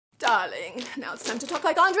Darling, now it's time to talk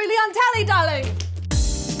like Andre Leon Talley, darling.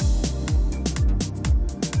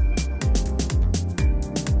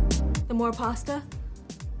 The more pasta,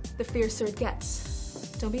 the fiercer it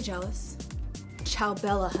gets. Don't be jealous. Ciao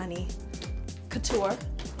Bella, honey. Couture.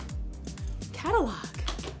 Catalog.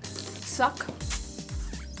 Suck.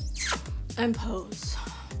 And pose.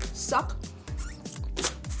 Suck.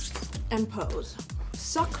 And pose.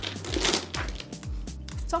 Suck.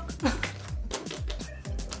 Suck.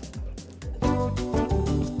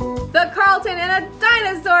 The Carlton in a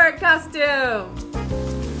dinosaur costume.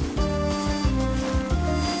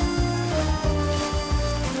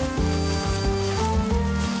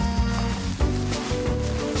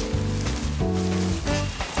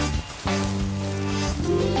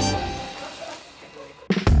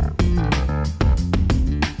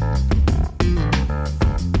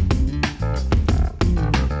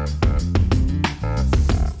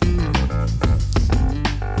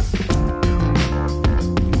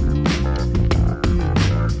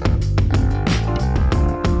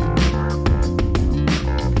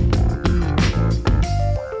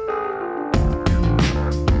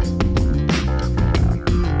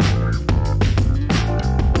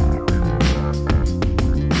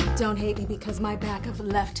 Don't hate me because my back of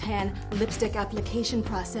left hand lipstick application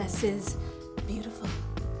process is beautiful.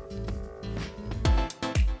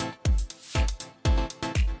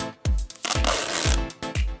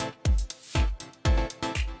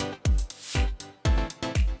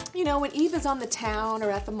 You know, when Eve is on the town or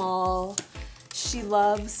at the mall, she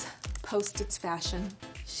loves Post-its fashion.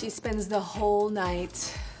 She spends the whole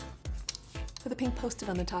night with a pink Post-it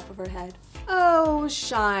on the top of her head. Oh,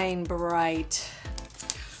 shine bright.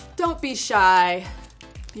 Don't be shy.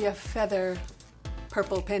 Be a feather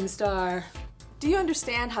purple pin star. Do you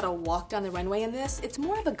understand how to walk down the runway in this? It's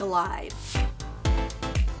more of a glide. You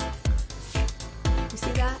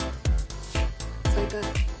see that?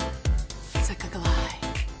 It's like a glide.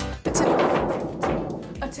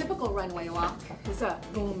 A typical runway walk is a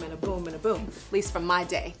boom and a boom and a boom. At least from my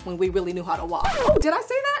day, when we really knew how to walk. Oh, did I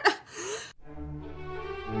say that?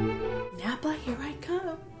 Napa, here I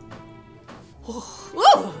come. Oh,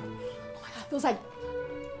 oh my God, feels like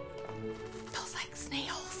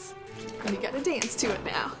snails. And you gotta dance to it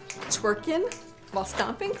now. Twerking while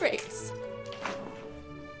stomping grapes.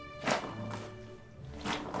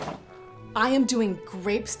 I am doing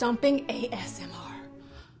grape stomping ASMR.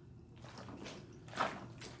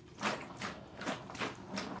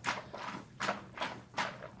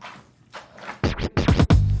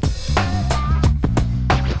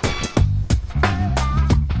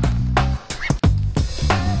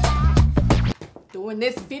 Doing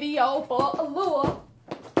this video for Allure.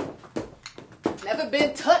 Never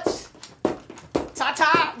been touched.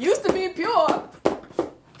 Ta-ta, used to be pure.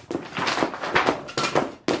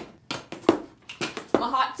 My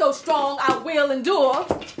heart so strong, I will endure.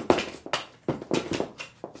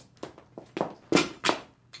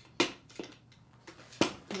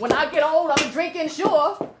 When I get old, I'm drinking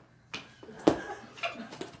sure.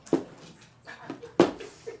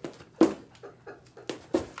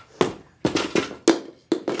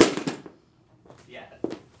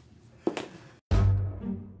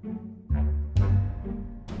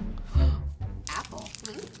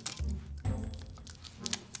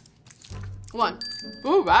 One.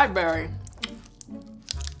 Ooh, raspberry.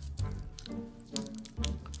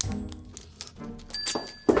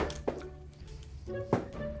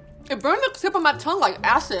 It burned the tip of my tongue like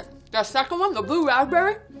acid. The second one, the blue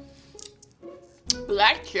raspberry.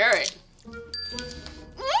 Black cherry.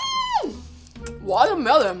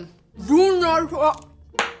 Watermelon. Do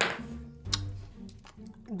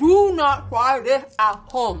not try this at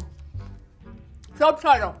home.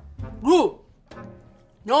 Subtitle. Do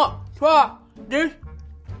not try this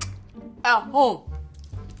at home.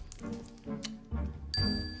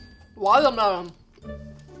 Watermelon.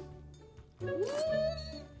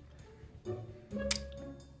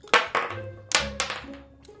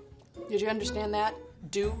 Did you understand that?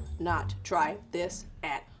 Do not try this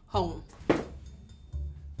at home. It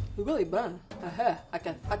really burned. Like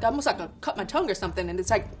almost like I cut my tongue or something, and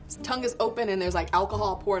it's like tongue is open and there's like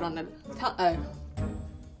alcohol poured on the tongue.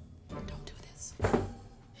 Don't do this.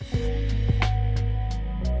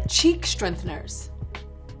 Cheek strengtheners.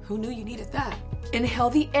 Who knew you needed that? Inhale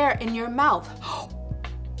the air in your mouth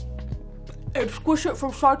and squish it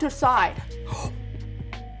from side to side.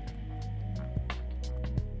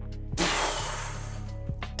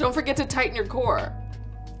 Don't forget to tighten your core.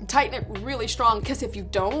 Tighten it really strong, because if you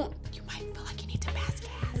don't, you might feel like you need to pass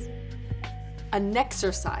gas. A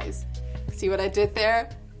neck-exercise. See what I did there?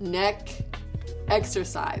 Neck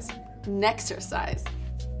exercise. Neck-exercise.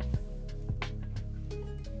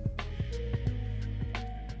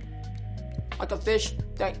 like a fish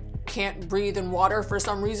that can't breathe in water for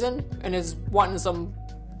some reason and is wanting some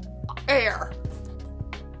air.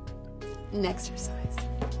 Next exercise.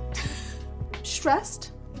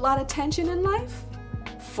 Stressed? A lot of tension in life?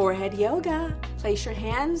 Forehead yoga. Place your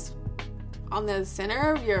hands on the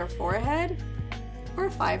center of your forehead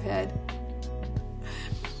or 5 head.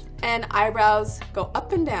 And eyebrows go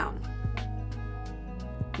up and down.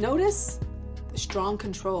 Notice the strong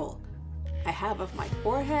control I have of my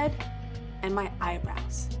forehead and my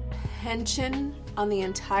eyebrows. Tension on the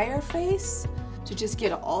entire face to just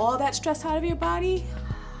get all that stress out of your body.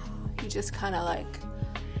 You just kind of like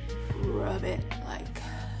rub it like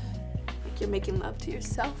you're making love to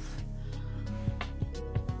yourself.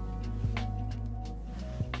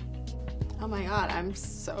 Oh my God, I'm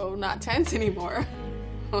so not tense anymore.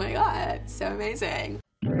 Oh my God, it's so amazing.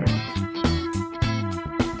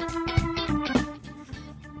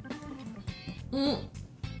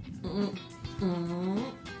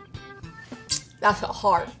 That's a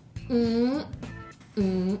heart. I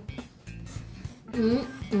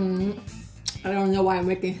don't know why I'm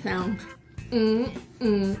making sounds.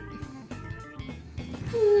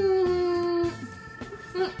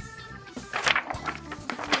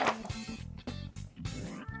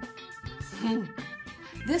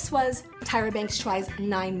 This was Tyra Banks tries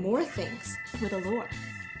 9 more things with Allure.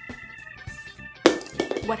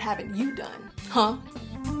 What haven't you done, huh?